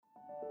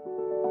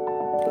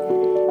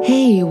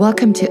Hey,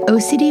 welcome to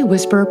OCD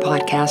Whisperer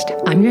Podcast.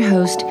 I'm your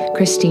host,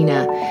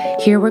 Kristina.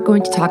 Here we're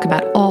going to talk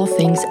about all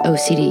things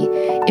OCD.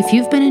 If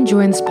you've been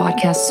enjoying this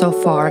podcast so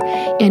far,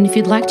 and if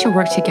you'd like to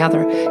work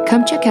together,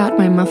 come check out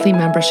my monthly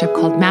membership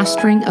called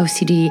Mastering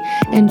OCD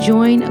and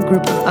join a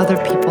group of other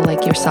people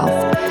like yourself.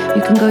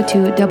 You can go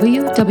to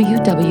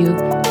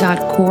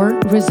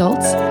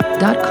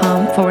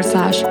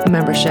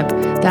www.coreresults.com/membership.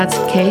 That's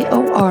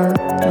KOR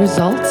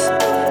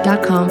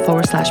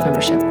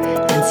results.com/membership.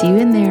 And see you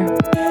in there.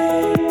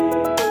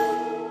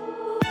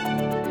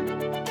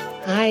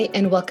 Hi,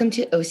 and welcome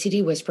to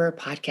OCD Whisperer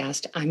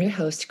Podcast. I'm your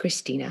host,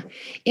 Kristina.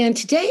 And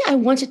today I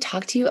want to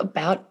talk to you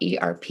about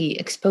ERP,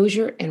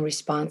 exposure and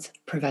response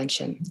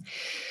prevention.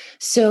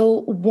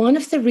 So one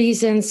of the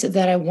reasons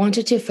that I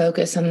wanted to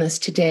focus on this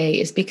today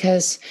is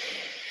because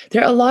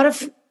there are a lot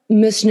of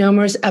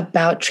misnomers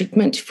about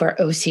treatment for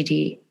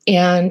OCD.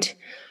 And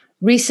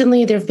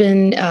recently, there have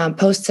been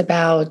posts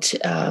about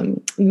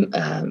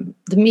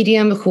the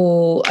medium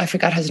who, I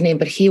forgot his name,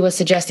 but he was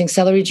suggesting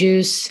celery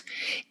juice.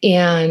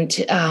 And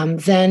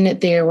then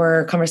there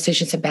were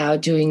conversations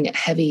about doing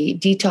heavy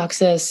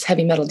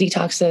metal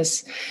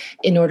detoxes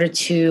in order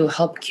to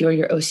help cure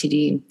your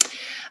OCD.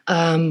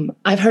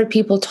 I've heard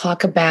people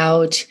talk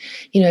about,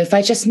 if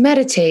I just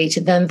meditate,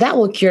 then that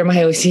will cure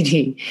my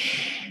OCD.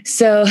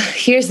 So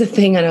here's the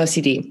thing on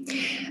OCD.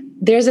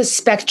 There's a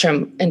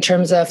spectrum in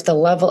terms of the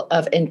level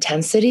of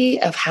intensity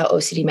of how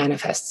OCD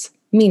manifests.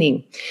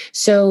 Meaning,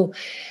 so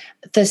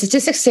the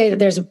statistics say that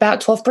there's about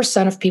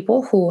 12% of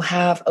people who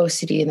have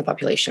OCD in the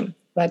population.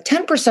 About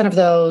 10% of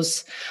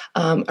those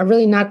are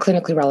really not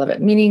clinically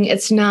relevant, meaning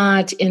it's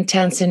not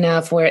intense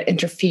enough where it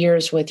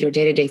interferes with your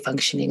day-to-day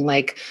functioning,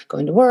 like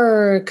going to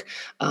work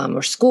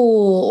or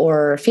school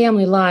or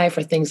family life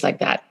or things like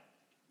that.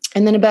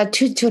 And then about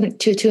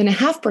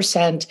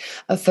 2.5%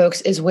 of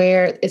folks is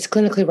where it's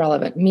clinically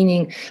relevant,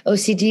 meaning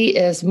OCD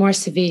is more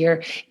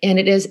severe and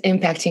it is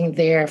impacting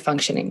their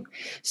functioning.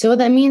 So what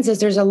that means is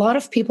there's a lot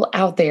of people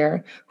out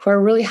there who are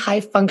really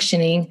high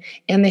functioning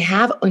and they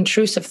have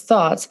intrusive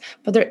thoughts,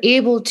 but they're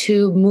able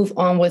to move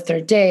on with their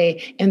day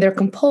and their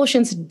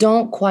compulsions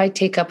don't quite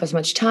take up as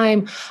much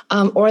time,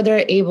 or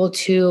they're able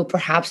to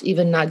perhaps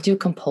even not do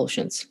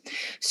compulsions.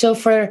 So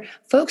for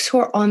folks who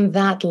are on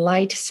that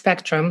light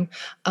spectrum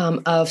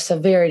of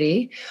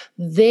severity,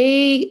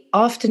 they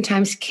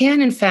oftentimes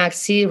can, in fact,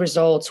 see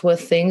results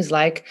with things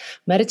like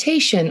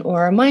meditation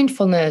or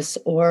mindfulness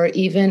or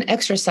even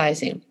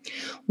exercising.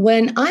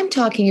 When I'm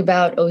talking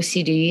about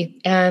OCD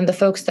and the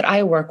folks that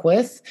I work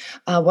with,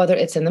 whether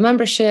it's in the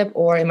membership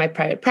or in my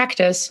private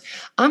practice,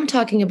 I'm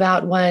talking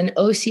about when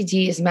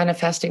OCD is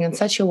manifesting in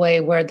such a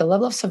way where the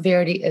level of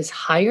severity is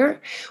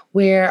higher,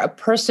 where a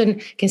person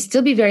can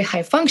still be very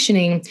high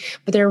functioning,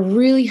 but they're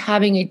really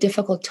having a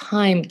difficult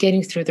time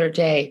getting through their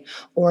day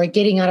or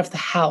getting out of the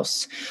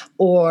house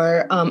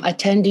or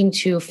attending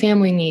to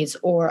family needs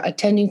or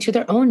attending to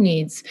their own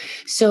needs.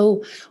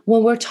 So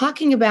when we're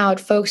talking about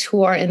folks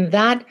who are in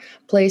that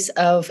place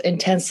of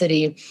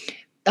intensity,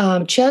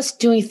 just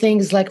doing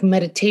things like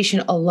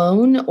meditation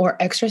alone or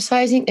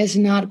exercising is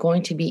not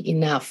going to be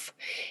enough.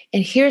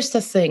 And here's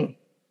the thing.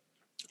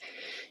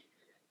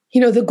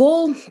 The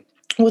goal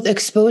with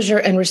exposure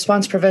and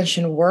response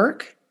prevention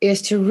work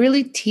is to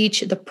really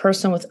teach the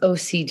person with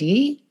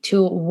OCD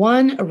to,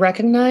 one,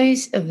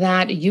 recognize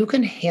that you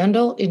can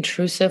handle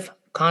intrusive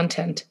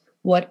content,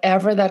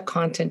 whatever that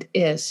content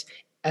is.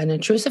 An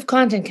intrusive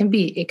content can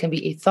be a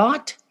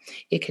thought,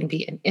 it can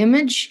be an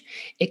image,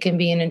 it can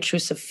be an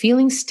intrusive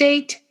feeling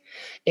state,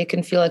 it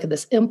can feel like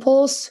this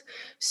impulse.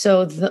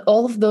 So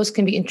all of those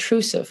can be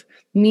intrusive,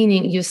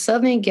 meaning you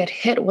suddenly get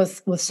hit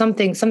with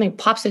something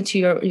pops into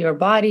your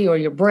body or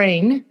your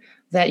brain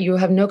that you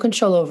have no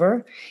control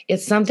over.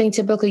 It's something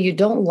typically you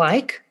don't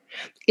like.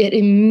 It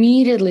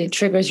immediately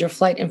triggers your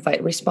flight and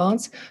fight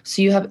response.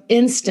 So you have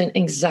instant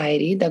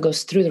anxiety that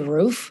goes through the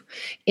roof.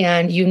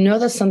 And you know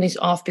that something's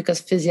off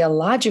because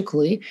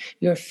physiologically,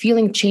 you're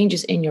feeling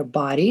changes in your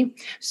body.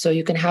 So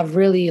you can have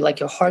really, like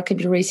your heart could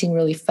be racing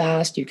really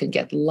fast. You can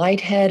get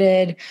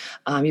lightheaded.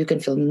 You can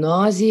feel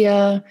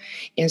nausea.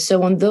 And so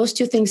when those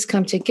two things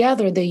come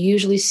together, they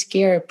usually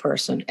scare a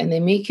person and they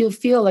make you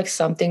feel like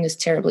something is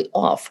terribly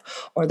off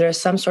or there's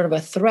some sort of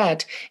a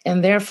threat.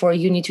 And therefore,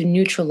 you need to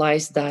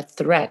neutralize that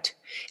threat.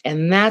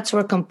 And that's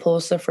where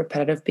compulsive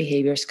repetitive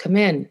behaviors come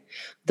in.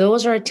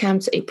 Those are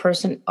attempts a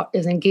person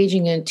is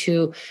engaging in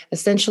to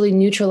essentially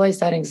neutralize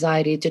that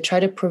anxiety, to try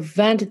to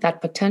prevent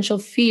that potential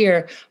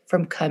fear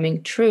from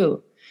coming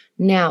true.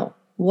 Now,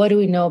 what do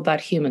we know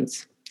about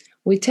humans?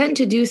 We tend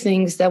to do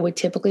things that we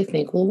typically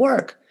think will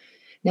work.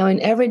 Now, in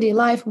everyday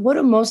life, what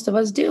do most of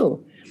us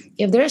do?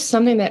 If there's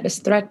something that is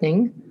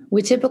threatening,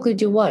 we typically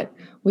do what?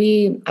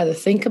 We either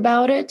think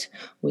about it,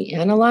 we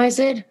analyze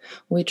it,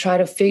 we try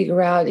to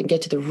figure out and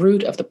get to the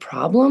root of the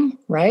problem,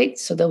 right?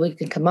 So that we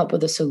can come up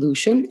with a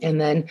solution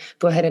and then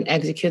go ahead and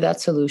execute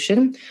that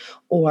solution.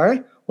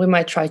 Or we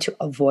might try to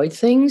avoid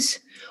things,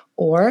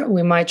 or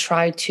we might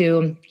try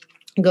to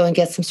go and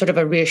get some sort of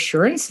a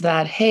reassurance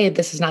that, hey,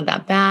 this is not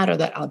that bad, or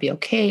that I'll be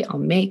okay, I'll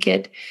make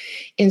it.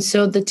 And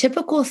so the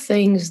typical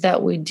things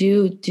that we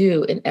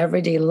do in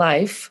everyday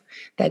life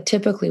that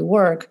typically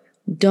work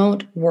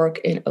don't work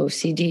in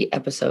OCD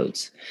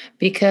episodes,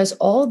 because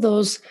all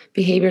those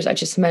behaviors I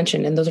just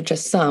mentioned, and those are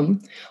just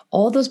some,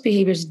 all those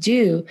behaviors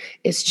do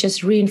is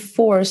just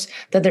reinforce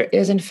that there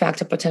is in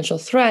fact a potential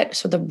threat.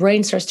 So the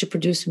brain starts to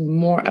produce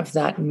more of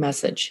that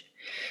message.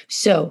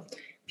 So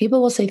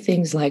people will say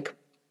things like,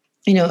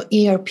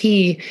 ERP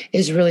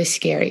is really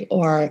scary,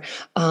 or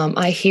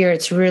I hear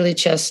it's really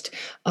just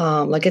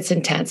like it's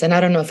intense, and I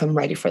don't know if I'm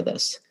ready for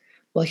this.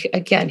 Well,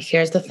 again,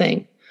 here's the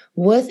thing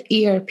with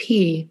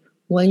ERP,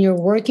 when you're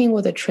working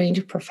with a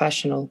trained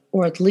professional,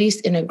 or at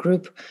least in a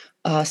group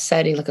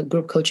setting, like a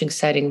group coaching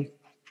setting,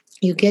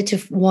 you get to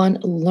one,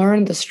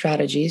 learn the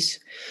strategies,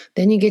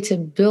 then you get to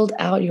build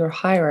out your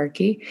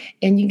hierarchy,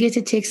 and you get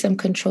to take some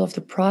control of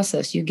the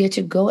process. You get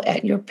to go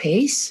at your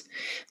pace,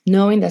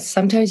 knowing that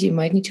sometimes you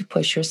might need to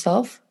push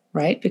yourself,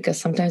 right? Because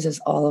sometimes, as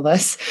all of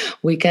us,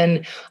 we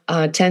can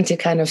tend to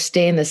kind of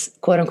stay in this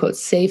quote unquote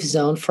safe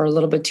zone for a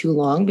little bit too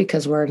long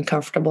because we're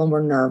uncomfortable and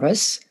we're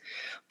nervous.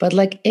 But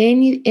like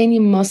any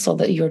muscle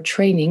that you're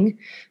training,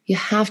 you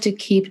have to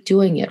keep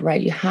doing it,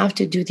 right? You have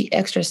to do the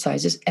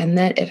exercises, and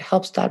then it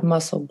helps that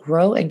muscle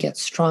grow and get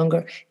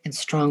stronger and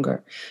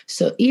stronger.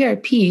 So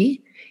ERP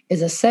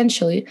is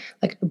essentially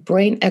like a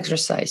brain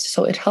exercise.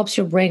 So it helps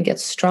your brain get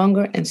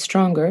stronger and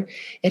stronger.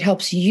 It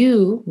helps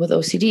you with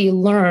OCD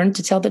learn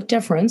to tell the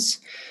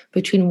difference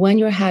between when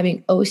you're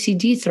having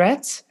OCD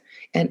threats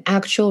and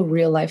actual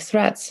real life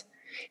threats.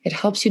 It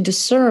helps you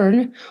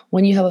discern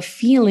when you have a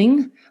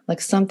feeling like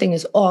something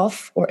is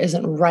off or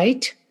isn't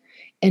right,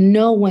 and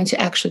know when to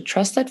actually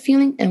trust that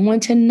feeling and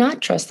when to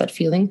not trust that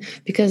feeling,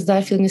 because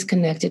that feeling is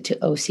connected to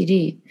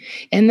OCD.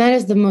 And that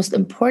is the most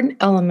important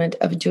element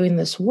of doing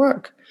this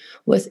work.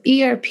 With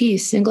ERP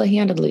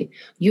single-handedly,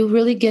 you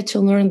really get to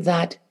learn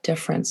that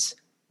difference.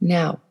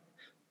 Now,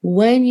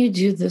 when you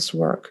do this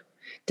work,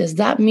 does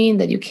that mean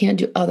that you can't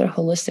do other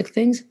holistic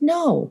things?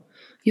 No.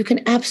 You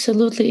can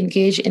absolutely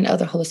engage in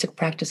other holistic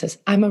practices.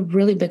 I'm a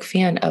really big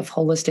fan of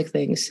holistic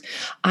things.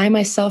 I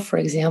myself, for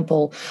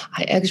example,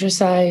 I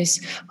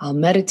exercise, I'll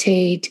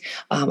meditate,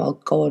 I'll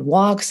go on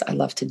walks, I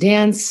love to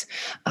dance,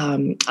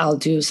 I'll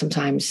do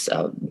sometimes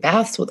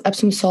baths with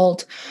Epsom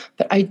salt,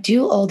 but I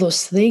do all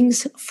those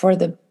things for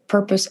the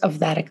purpose of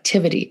that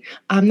activity.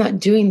 I'm not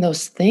doing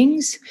those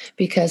things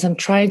because I'm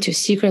trying to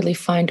secretly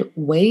find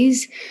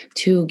ways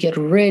to get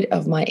rid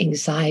of my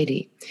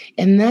anxiety.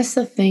 And that's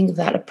the thing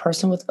that a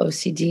person with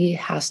OCD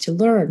has to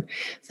learn,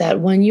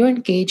 that when you're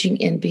engaging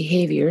in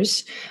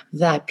behaviors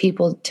that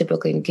people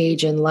typically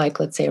engage in, like,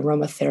 let's say,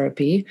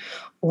 aromatherapy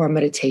or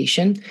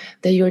meditation,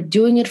 that you're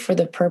doing it for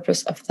the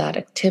purpose of that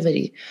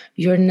activity.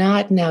 You're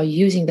not now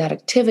using that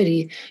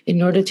activity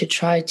in order to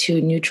try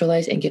to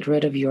neutralize and get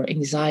rid of your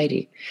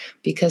anxiety,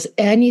 because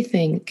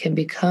anything can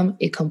become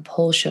a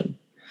compulsion.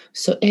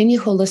 So any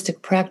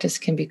holistic practice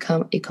can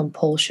become a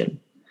compulsion.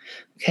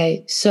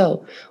 Okay,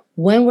 so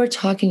when we're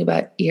talking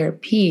about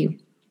ERP,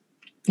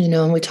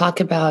 and we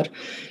talk about,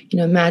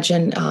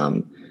 imagine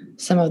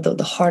some of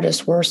the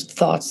hardest, worst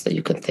thoughts that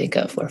you could think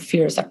of, or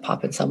fears that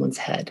pop in someone's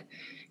head.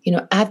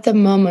 At the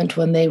moment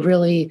when it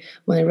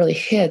really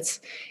hits,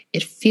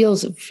 it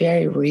feels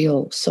very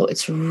real. So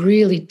it's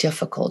really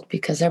difficult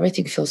because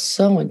everything feels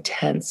so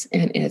intense,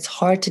 and it's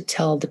hard to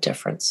tell the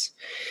difference.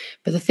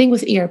 But the thing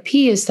with ERP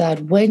is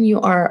that when you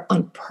are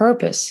on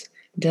purpose,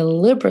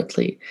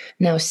 deliberately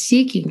now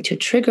seeking to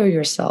trigger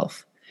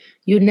yourself,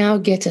 you now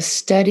get to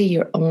study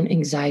your own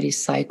anxiety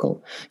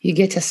cycle. You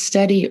get to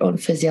study your own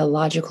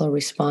physiological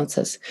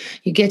responses.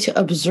 You get to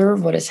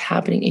observe what is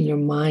happening in your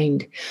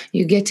mind.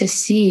 You get to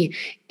see,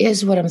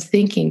 is what I'm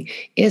thinking,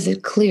 is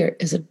it clear?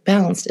 Is it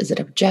balanced? Is it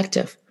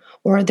objective?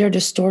 Or are there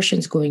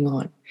distortions going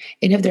on?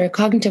 And if there are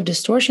cognitive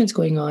distortions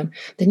going on,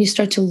 then you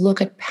start to look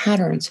at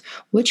patterns.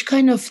 Which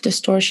kind of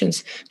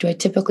distortions do I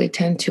typically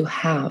tend to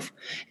have?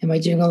 Am I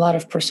doing a lot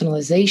of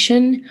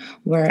personalization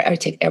where I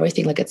take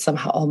everything like it's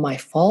somehow all my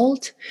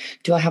fault?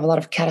 Do I have a lot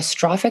of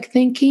catastrophic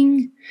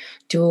thinking?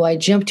 Do I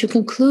jump to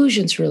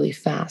conclusions really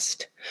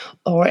fast?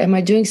 Or am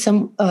I doing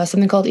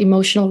something called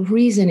emotional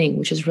reasoning,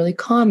 which is really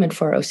common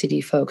for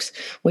OCD folks,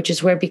 which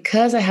is where,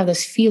 because I have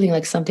this feeling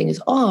like something is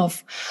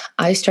off,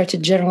 I start to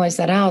generalize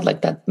that out,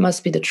 like that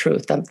must be the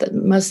truth. That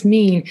must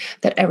mean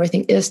that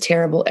everything is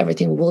terrible,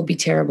 everything will be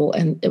terrible,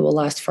 and it will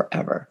last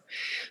forever.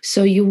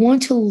 So you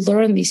want to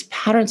learn these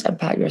patterns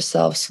about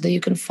yourself so that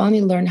you can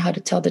finally learn how to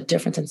tell the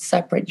difference and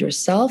separate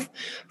yourself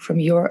from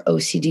your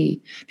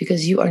OCD,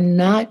 because you are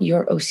not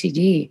your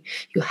OCD.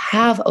 You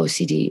have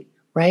OCD.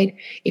 Right?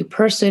 A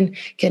person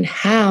can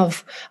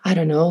have, I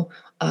don't know,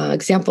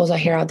 examples I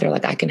hear out there,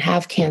 like I can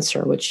have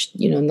cancer, which,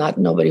 not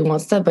nobody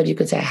wants that, but you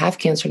could say I have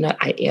cancer, not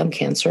I am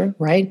cancer,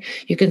 right?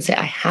 You can say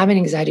I have an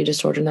anxiety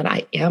disorder, not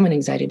I am an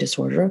anxiety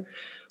disorder,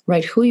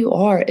 right? Who you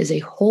are is a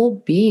whole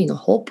being, a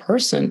whole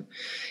person.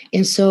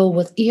 And so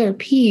with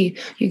ERP,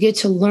 you get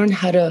to learn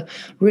how to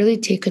really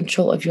take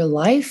control of your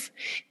life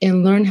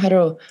and learn how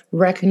to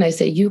recognize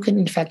that you can,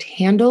 in fact,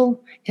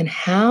 handle and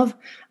have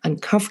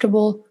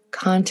uncomfortable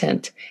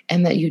content,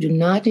 and that you do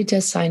not need to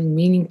assign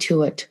meaning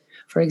to it.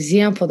 For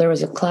example, there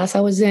was a class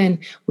I was in,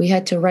 we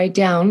had to write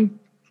down,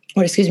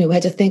 we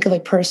had to think of a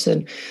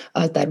person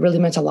that really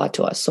meant a lot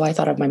to us. So I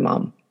thought of my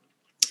mom.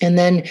 And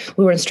then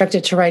we were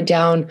instructed to write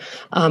down,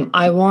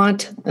 I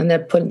want, and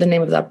then put the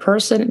name of that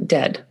person,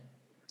 dead.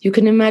 You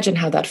can imagine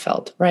how that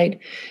felt, right?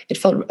 It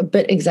felt a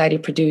bit anxiety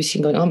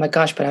producing, going, oh my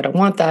gosh, but I don't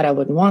want that. I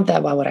wouldn't want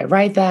that. Why would I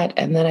write that?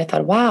 And then I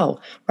thought, wow,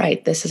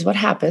 right, this is what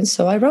happens.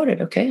 So I wrote it.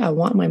 Okay, I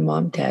want my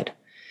mom dead.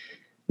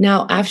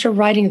 Now, after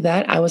writing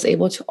that, I was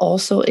able to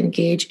also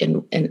engage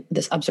in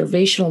this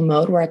observational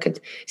mode where I could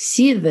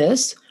see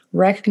this,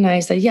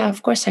 recognize that, yeah,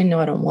 of course, I know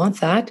I don't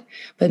want that.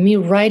 But me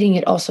writing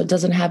it also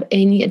doesn't have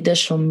any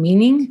additional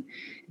meaning.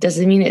 It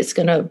doesn't mean it's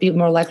going to be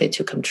more likely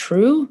to come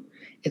true.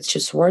 It's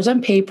just words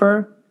on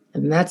paper.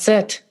 And that's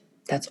it.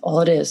 That's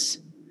all it is.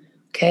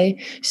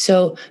 Okay.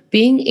 So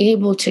being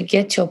able to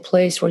get to a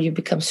place where you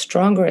become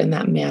stronger in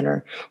that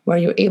manner, where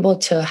you're able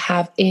to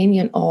have any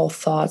and all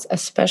thoughts,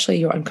 especially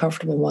your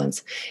uncomfortable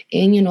ones,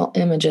 any and all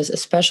images,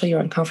 especially your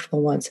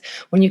uncomfortable ones,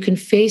 when you can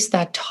face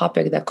that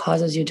topic that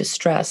causes you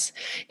distress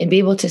and be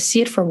able to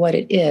see it for what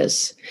it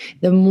is,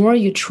 the more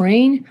you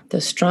train, the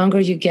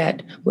stronger you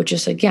get, which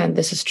is, again,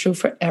 this is true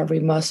for every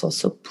muscle.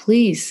 So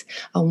please,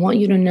 I want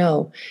you to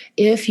know,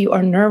 if you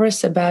are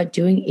nervous about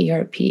doing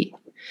ERP,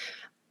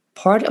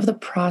 part of the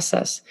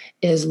process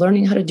is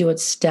learning how to do it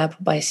step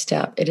by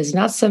step. It is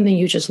not something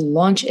you just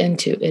launch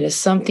into. It is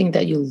something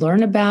that you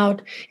learn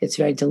about. It's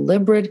very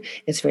deliberate.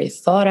 It's very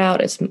thought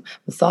out. It's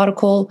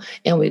methodical.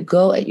 And we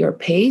go at your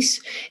pace.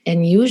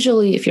 And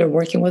usually, if you're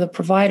working with a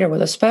provider,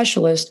 with a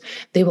specialist,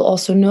 they will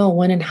also know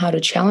when and how to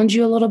challenge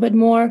you a little bit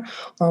more,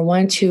 or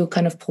when to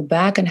kind of pull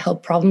back and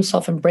help problem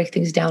solve and break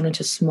things down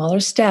into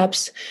smaller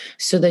steps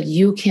so that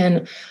you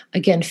can,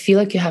 again, feel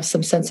like you have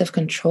some sense of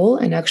control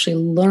and actually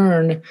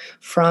learn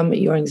from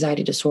your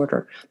anxiety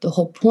disorder. The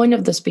whole point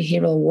of this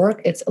behavioral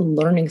work, it's a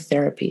learning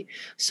therapy.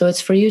 So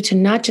it's for you to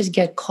not just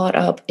get caught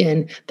up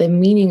in the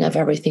meaning of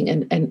everything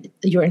and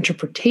your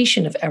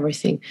interpretation of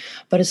everything,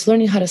 but it's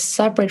learning how to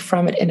separate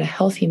from it in a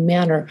healthy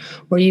manner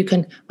where you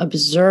can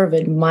observe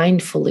it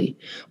mindfully,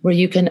 where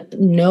you can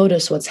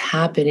notice what's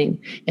happening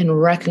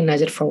and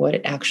recognize it for what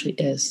it actually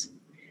is.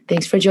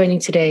 Thanks for joining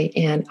today,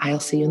 and I'll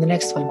see you in the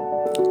next one.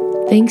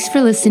 Thanks for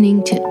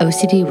listening to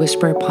OCD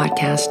Whisperer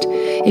podcast.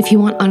 If you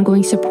want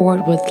ongoing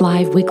support with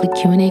live weekly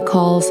Q&A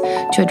calls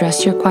to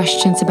address your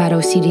questions about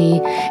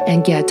OCD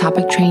and get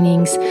topic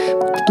trainings,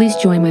 please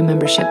join my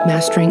membership,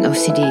 Mastering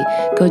OCD.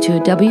 Go to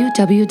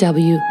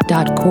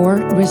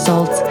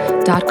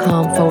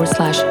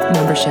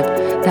www.coreresults.com/membership.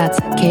 That's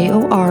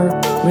KOR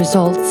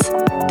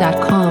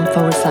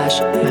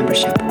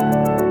results.com/membership.